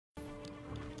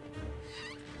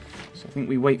So I think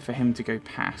we wait for him to go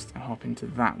past and hop into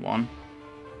that one.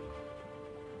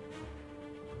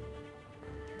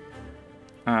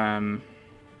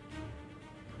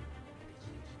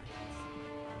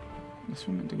 This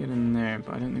one meant to get in there,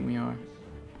 but I don't think we are.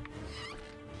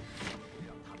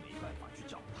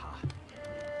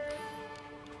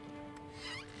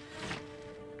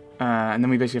 And then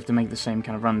we basically have to make the same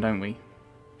kind of run, don't we?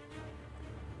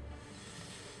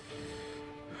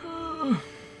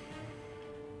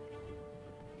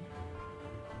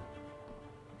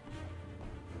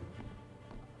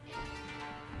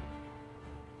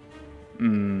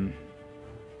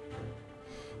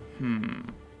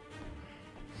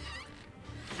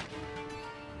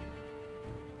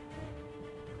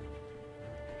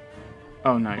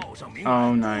 Oh no.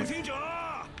 Oh no.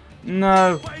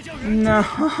 No. No.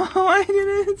 I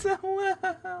did it so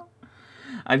well.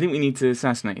 I think we need to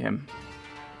assassinate him.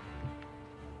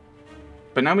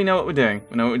 But now we know what we're doing.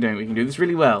 We know what we're doing. We can do this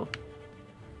really well.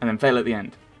 And then fail at the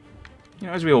end. You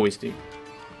know, as we always do.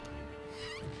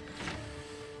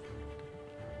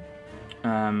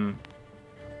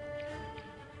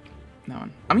 That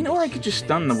one. I mean, or I could just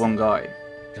stun the one guy.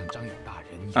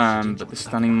 But the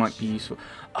stunning might be useful.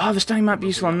 Oh, the stunning might be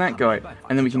useful on that guy.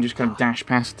 And then we can just kind of dash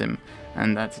past him.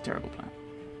 And that's a terrible plan.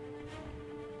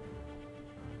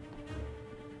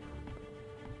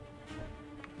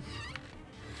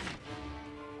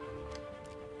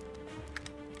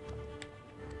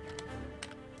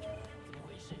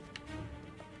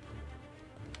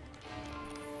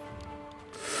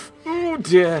 Oh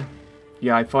dear.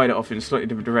 Yeah, I fired it off in a slightly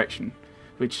different direction,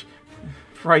 which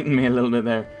frightened me a little bit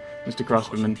there, Mr.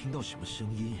 Crossbowman.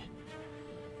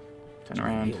 Turn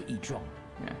around.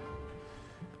 Yeah.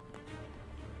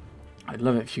 I'd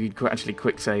love it if you could actually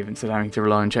quick save instead of having to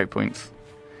rely on checkpoints.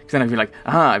 Because then I'd be like,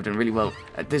 aha, I've done really well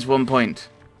at this one point.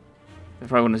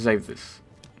 If I want to save this.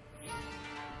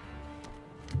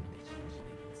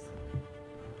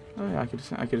 Oh yeah,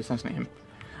 I could assassinate him.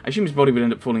 I assume his body would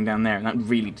end up falling down there, and that would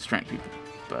really distract people.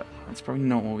 But that's probably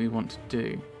not what we want to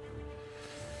do.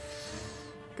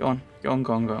 Go on, go on,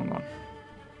 go on, go on, go on.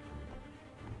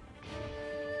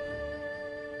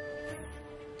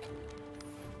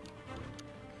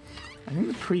 I think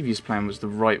the previous plan was the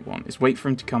right one, is wait for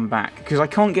him to come back. Because I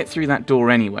can't get through that door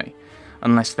anyway,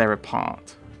 unless they're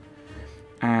apart.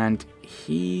 And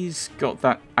he's got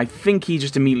that... I think he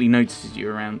just immediately notices you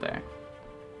around there.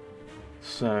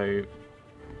 So...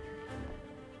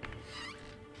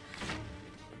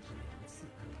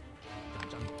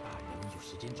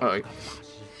 Uh-oh.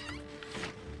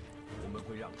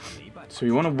 So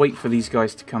we want to wait for these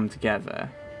guys to come together.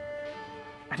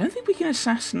 I don't think we can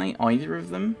assassinate either of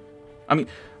them. I mean,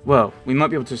 well, we might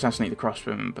be able to assassinate the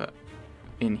crossbowman, but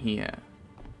in here.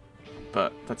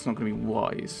 But that's not going to be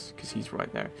wise, because he's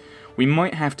right there. We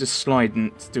might have to slide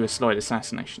and do a slide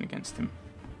assassination against him.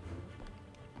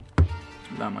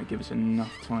 That might give us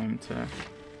enough time to...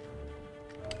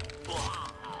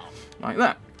 like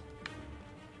that.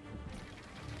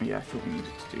 Yeah, I thought we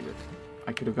needed to do that.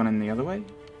 I could have gone in the other way.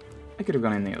 I could have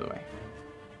gone in the other way.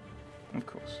 Of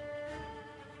course.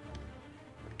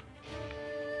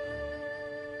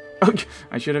 Oh,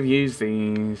 I should have used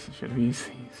these. I should have used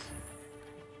these.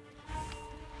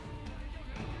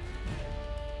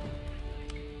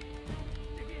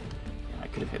 I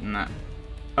could have hidden that.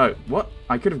 Oh, what?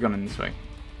 I could have gone in this way.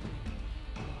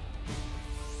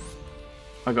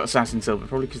 I got Assassin Silver,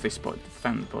 probably because they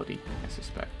found the body, I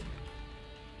suspect.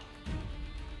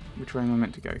 Which way am I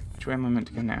meant to go? Which way am I meant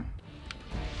to go now?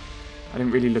 I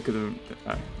didn't really look at the...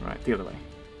 oh, right, the other way.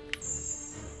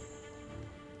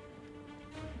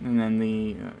 And then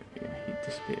the... yeah, he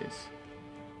disappears.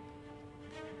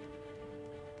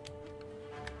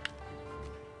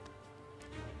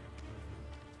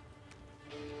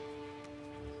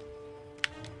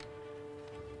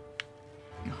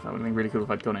 Oh, that would have been really cool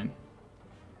if I'd gone in.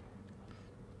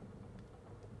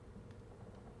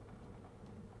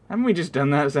 Haven't we just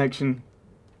done that section?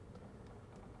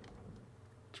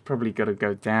 It's probably got to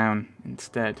go down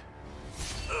instead.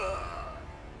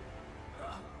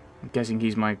 I'm guessing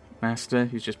he's my master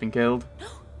who's just been killed.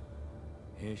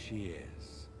 Here she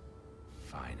is.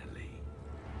 Finally.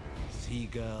 Sea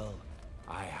girl,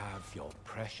 I have your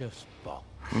precious box.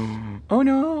 Oh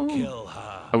no! Kill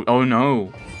her. Oh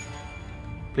no!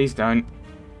 Please don't.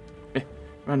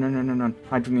 Run, run, run, run, run.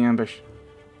 Hide from the ambush.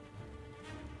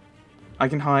 I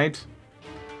can hide.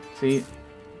 See?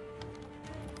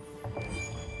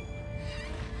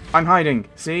 I'm hiding.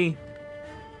 See?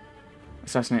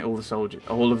 Assassinate all the soldiers.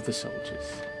 All of the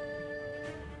soldiers.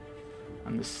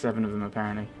 And there's 7 of them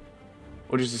apparently.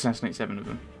 Or just assassinate 7 of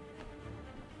them.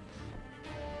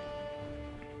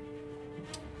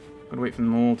 Gotta wait for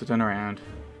them all to turn around.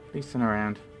 Please turn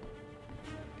around.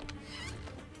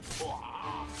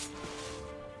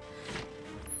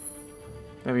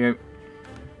 There we go.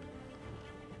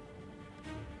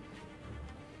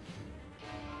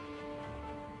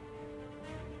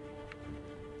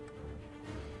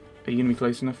 Are you gonna be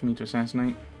close enough for me to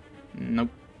assassinate? Nope.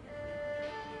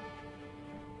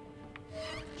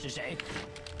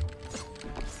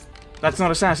 That's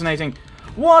not assassinating.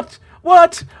 What?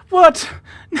 What? What?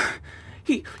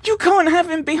 You can't have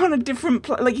him be on a different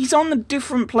like he's on a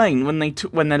different plane when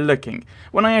they're looking.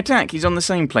 When I attack, he's on the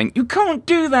same plane. You can't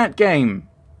do that, game.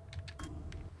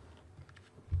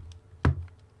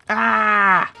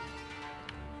 Ah!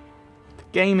 The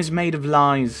game is made of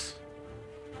lies.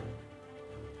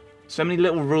 So many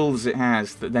little rules it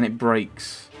has that then it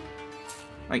breaks.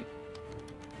 Like,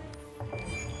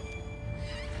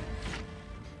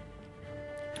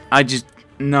 I just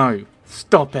no.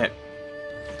 Stop it.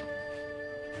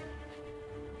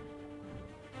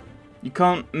 You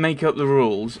can't make up the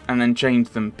rules and then change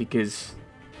them because...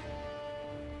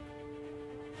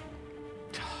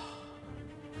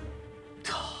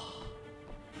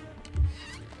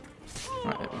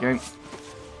 Right, there we go.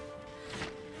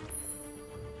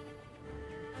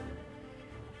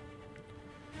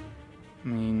 I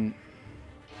mean...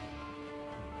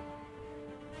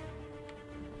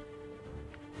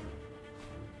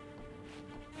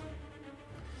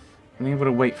 I think I've got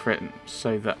to wait for it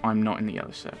so that I'm not in the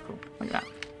yellow circle. Like that.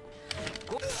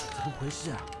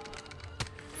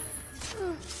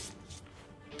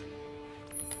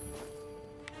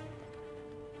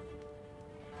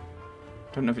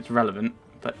 Don't know if it's relevant,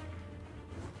 but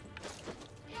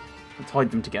let's hide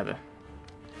them together.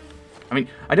 I mean,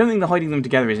 I don't think the hiding them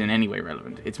together is in any way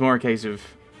relevant. It's more a case of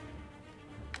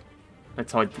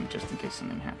let's hide them just in case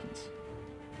something happens.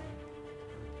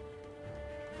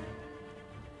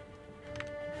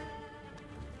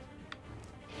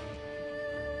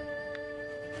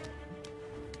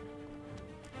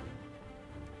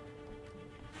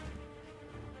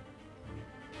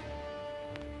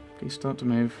 Please start to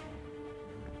move.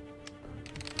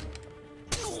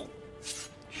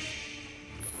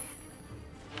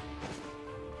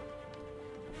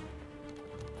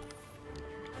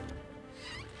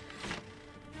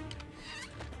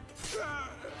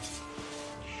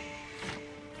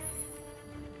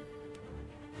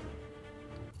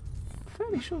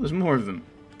 Fairly sure there's more of them.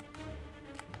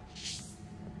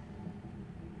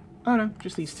 Oh no,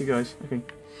 just these two guys. Okay.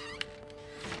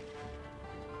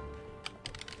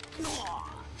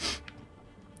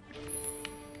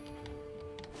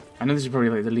 I know this is probably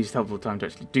like the least helpful time to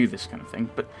actually do this kind of thing,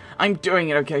 but I'm doing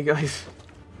it, okay, guys?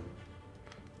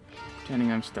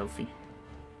 Pretending I'm stealthy.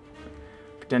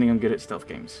 Pretending I'm good at stealth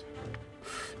games.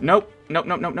 Nope, nope,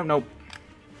 nope, nope, nope, nope.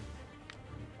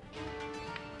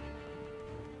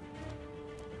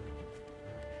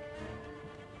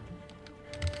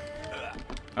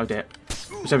 Oh dear.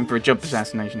 I was hoping for a jump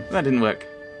assassination. That didn't work.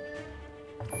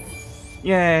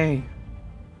 Yay!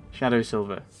 Shadow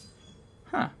Silver.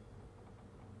 Huh.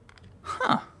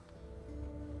 Huh.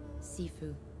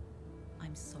 Sifu,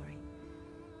 I'm sorry.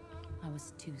 I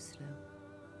was too slow.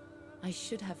 I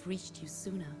should have reached you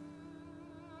sooner.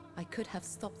 I could have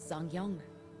stopped Zhang Yong.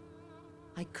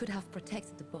 I could have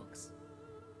protected the books.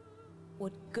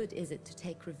 What good is it to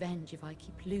take revenge if I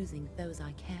keep losing those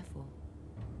I care for?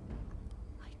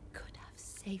 I could have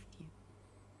saved you.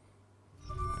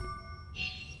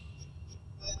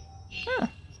 Huh.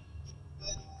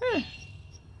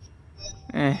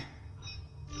 Eh.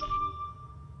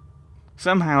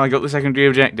 Somehow I got the secondary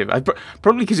objective.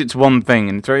 Probably because it's one thing,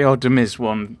 and it's very hard to miss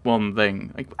one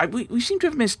thing. Like we seem to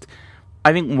have missed,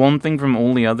 I think, one thing from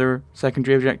all the other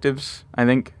secondary objectives. I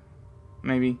think,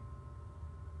 maybe.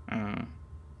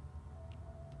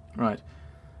 Right.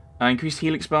 Increased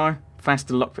helix bar,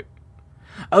 faster lockpick.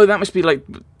 Oh, that must be like,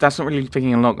 that's not really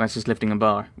picking a lock. That's just lifting a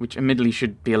bar, which admittedly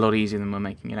should be a lot easier than we're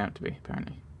making it out to be.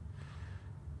 Apparently.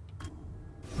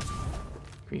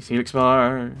 Increased helix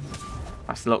bar.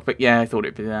 That's the lockpick. Yeah, I thought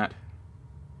it'd be that.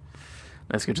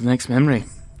 Let's go to the next memory,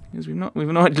 because we've not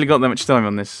actually got that much time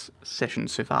on this session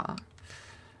so far.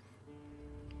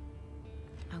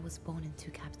 I was born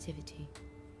into captivity,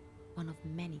 one of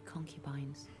many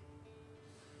concubines.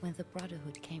 When the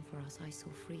Brotherhood came for us, I saw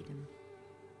freedom.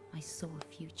 I saw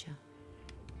a future.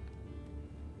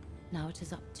 Now it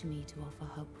is up to me to offer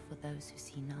hope for those who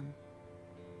see none.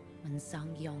 When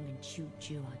Zhang Yong and Chu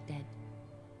Ju are dead,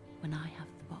 when I have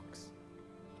the box,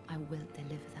 I will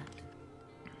deliver that.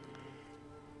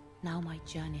 Now my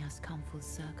journey has come full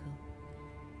circle.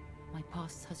 My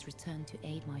past has returned to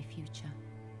aid my future.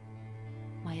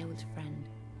 My old friend,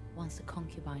 once a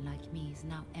concubine like me is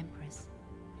now empress,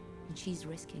 and she's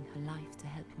risking her life to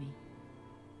help me.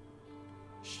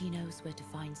 She knows where to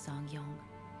find Sang-Yong,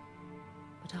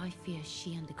 but I fear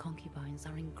she and the concubines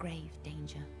are in grave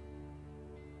danger.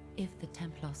 If the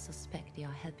Templars suspect they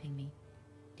are helping me,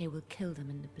 they will kill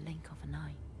them in the blink of an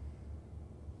eye.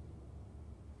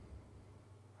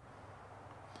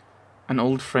 An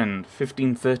old friend,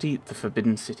 1530, the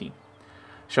Forbidden City.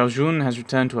 Xiaojun has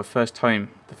returned to her first home,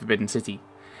 the Forbidden City.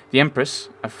 The Empress,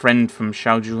 a friend from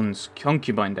Xiaojun's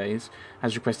concubine days,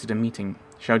 has requested a meeting.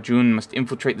 Xiaojun must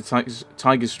infiltrate the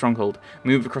tiger's stronghold,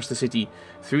 move across the city,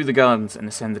 through the gardens, and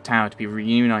ascend the tower to be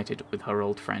reunited with her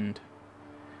old friend.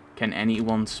 Can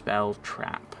anyone spell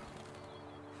trap?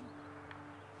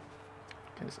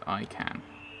 Because I can.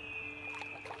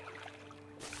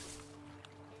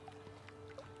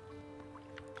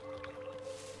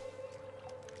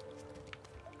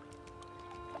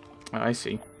 Oh, I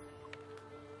see.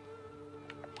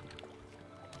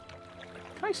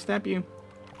 Can I stab you?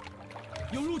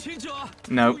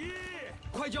 No.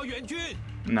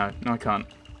 No, I can't.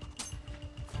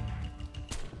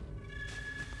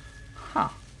 Huh.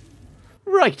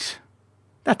 Right.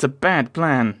 That's a bad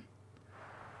plan.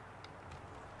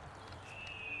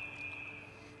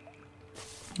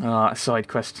 Ah, a side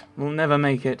quest. We'll never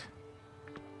make it.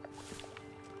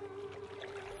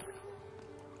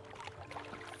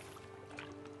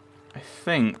 I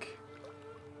think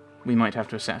we might have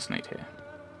to assassinate here.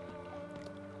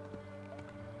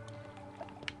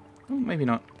 Oh, maybe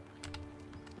not.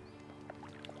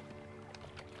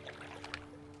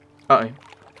 Uh-oh.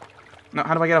 No,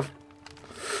 how do I get off?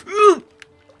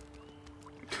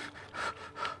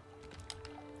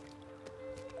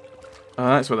 Oh,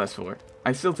 that's what that's for.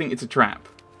 I still think it's a trap.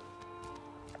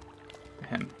 For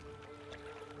him.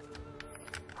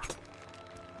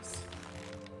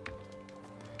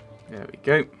 There we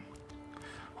go.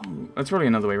 Oh, that's probably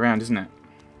another way around, isn't it?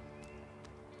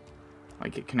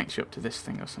 Like it connects you up to this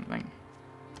thing or something.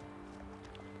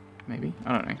 Maybe?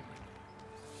 I don't know.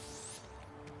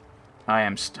 I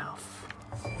am stealth.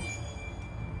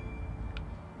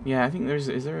 Yeah, I think there's...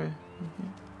 Is there a...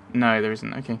 No, there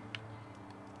isn't. Okay.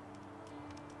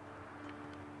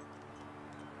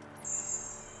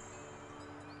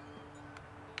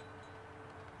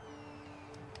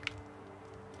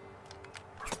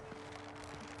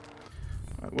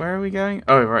 Where are we going?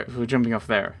 Oh, right. We're jumping off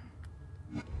there.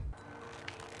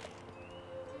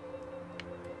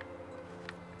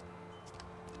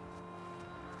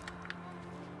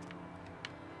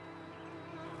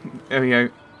 There we go.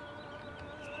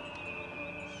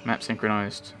 Map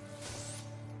synchronized.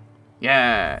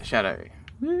 Yeah, shadow.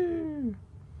 Woo!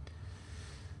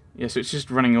 Yeah, so it's just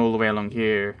running all the way along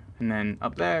here, and then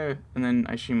up there, and then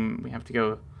I assume we have to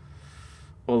go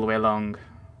all the way along.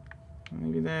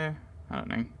 Maybe there? I don't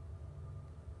know.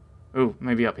 Oh,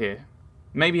 maybe up here.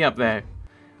 Maybe up there.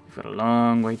 We've got a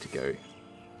long way to go.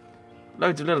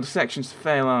 Loads of little sections to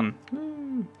fail on.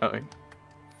 Woo! Uh-oh.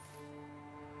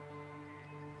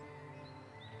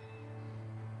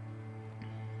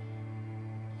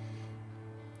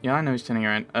 Yeah, I know he's turning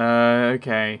around.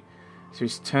 Okay. So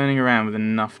he's turning around with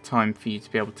enough time for you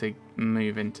to be able to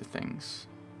move into things.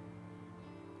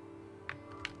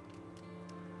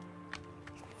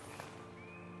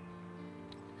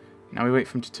 Now we wait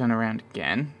for him to turn around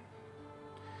again.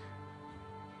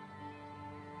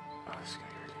 Oh, this is going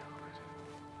to be really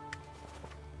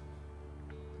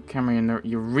awkward. Camera,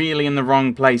 you're really in the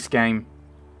wrong place, game.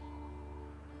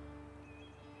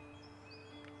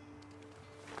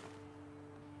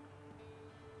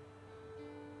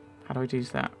 How do I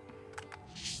use that?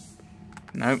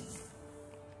 Nope.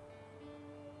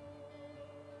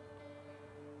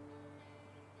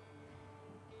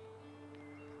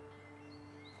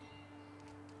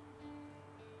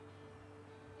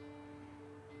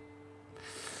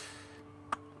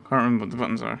 Can't remember what the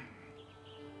buttons are.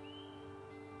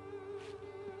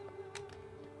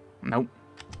 Nope.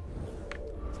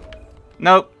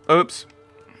 Nope. Oops.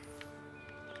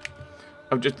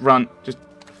 Oh, just run. Just...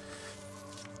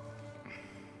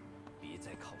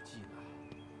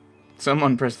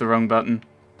 Someone pressed the wrong button.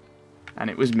 And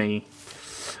it was me.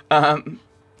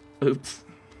 Oops.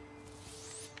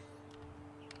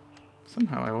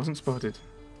 Somehow I wasn't spotted.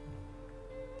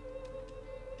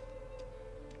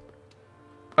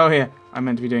 Oh yeah, I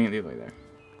meant to be doing it the other way there.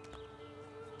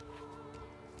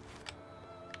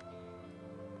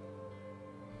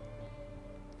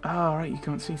 Oh, right, you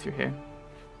can't see through here.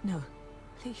 No,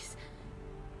 please.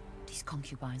 These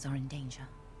concubines are in danger.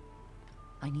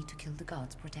 I need to kill the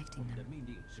guards protecting them.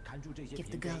 Give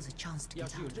the girls a chance to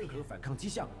get out of here.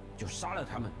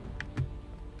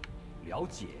 了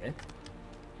解。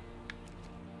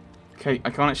 Okay, I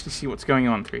can't actually see what's going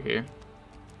on through here.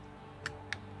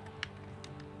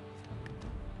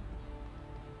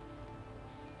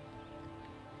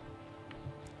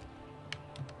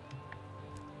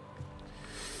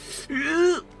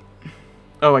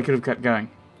 Oh, I could have kept going.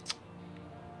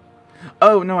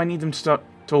 Oh, no, I need them to start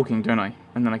talking, don't I?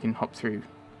 And then I can hop through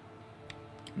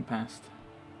and past.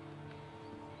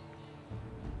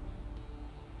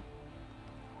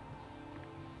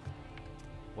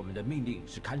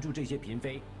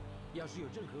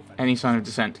 Any sign of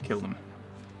dissent, kill them.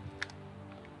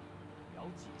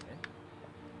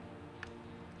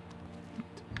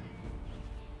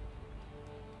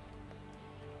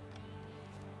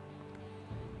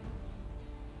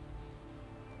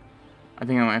 I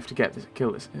think I might have to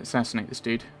kill this, assassinate this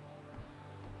dude.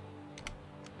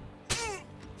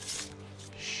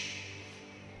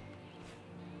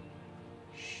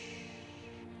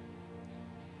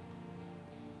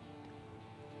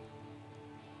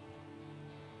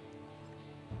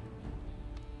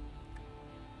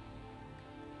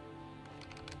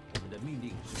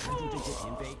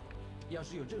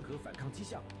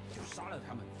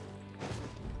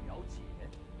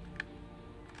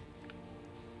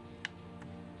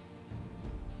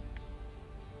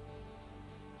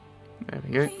 There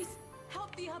we go. Please,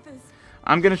 help the others.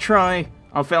 I'm gonna try.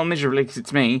 I'll fail miserably because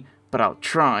it's me, but I'll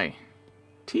try.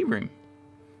 Tea room.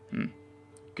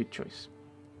 Good choice.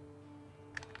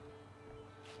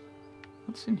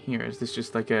 What's in here? Is this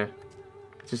just like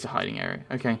just a hiding area?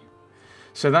 Okay.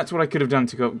 So that's what I could have done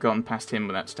to gotten past him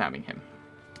without stabbing him.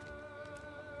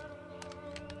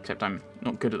 Except I'm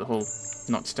not good at the whole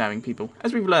not stabbing people,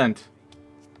 as we've learned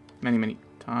many, many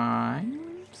times.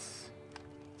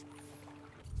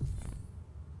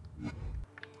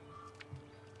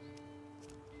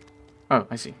 Oh,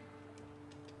 I see.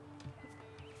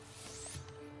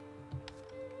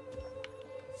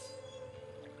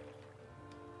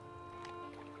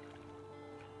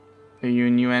 Are you a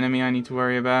new enemy I need to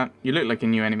worry about? You look like a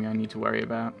new enemy I need to worry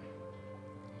about.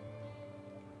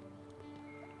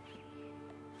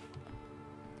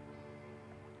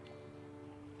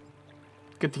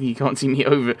 Good thing you can't see me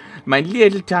over my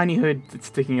little tiny hood that's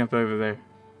sticking up over there.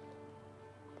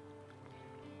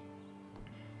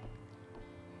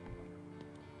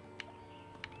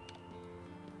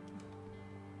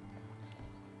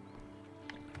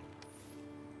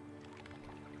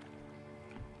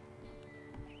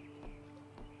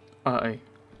 Uh-oh.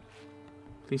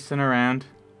 Please turn around.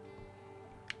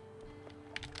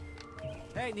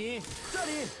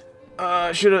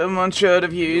 Should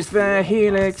have used the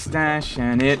helix dash,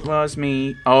 and it was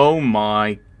me. Oh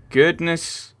my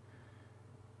goodness.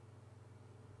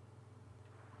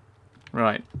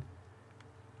 Right.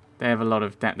 They have a lot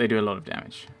of they do a lot of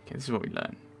damage. Okay, this is what we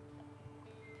learn.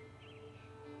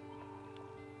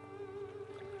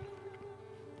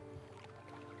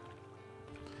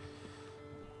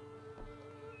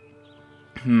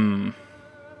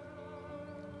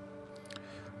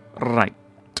 Right.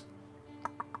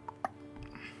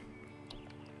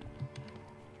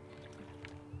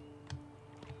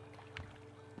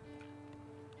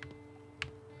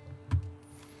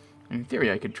 In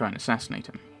theory, I could try and assassinate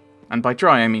him. And by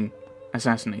try, I mean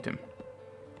assassinate him.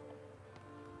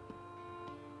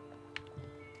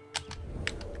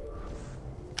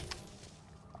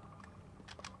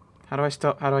 How do I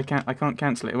stop? How do I I can't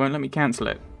cancel it. It won't let me cancel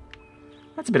it.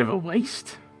 That's a bit of a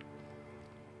waste.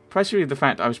 Especially the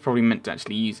fact I was probably meant to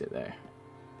actually use it there.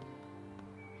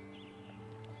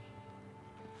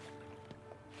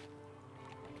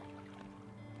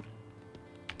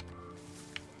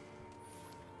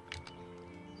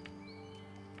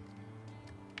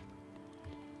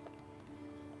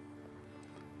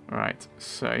 Right,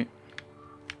 so...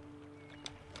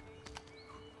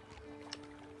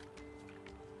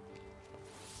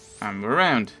 and we're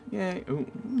around. Yay. Ooh,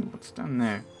 what's down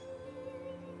there?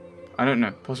 I don't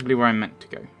know. Possibly where I'm meant to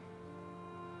go.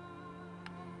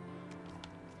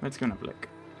 Let's go and have a look.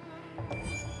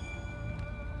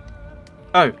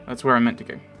 Oh, that's where I'm meant to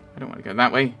go. I don't want to go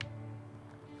that way.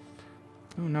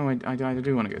 Oh no, I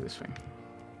do want to go this way.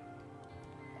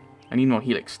 I need more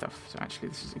helix stuff, so actually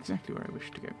this is exactly where I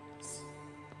wish to go.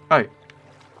 Oh.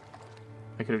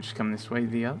 I could have just come this way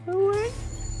the other way?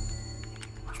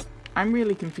 I'm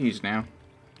really confused now.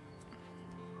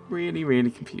 Really,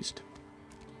 really confused.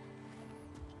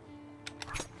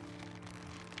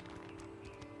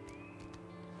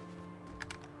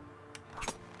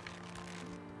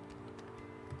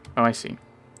 Oh, I see.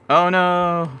 Oh,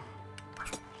 no!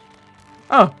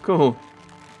 Oh, cool.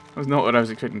 That was not what I was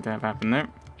expecting to have happen there.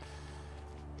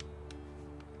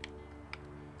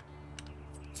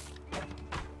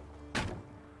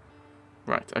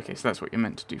 Right, okay, so that's what you're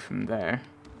meant to do from there.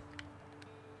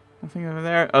 Nothing over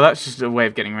there? Oh, that's just a way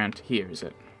of getting around to here, is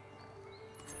it?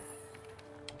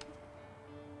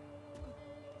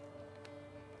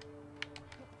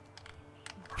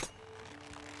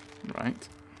 Right.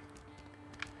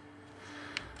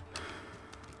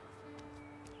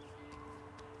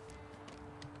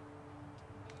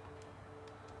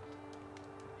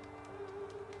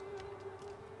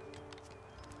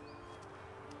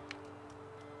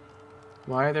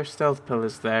 Why are there stealth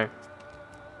pillars there?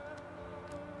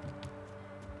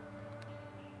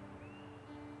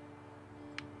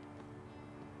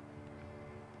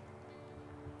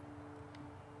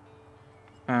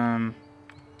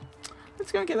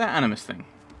 Let's go and get that animus thing.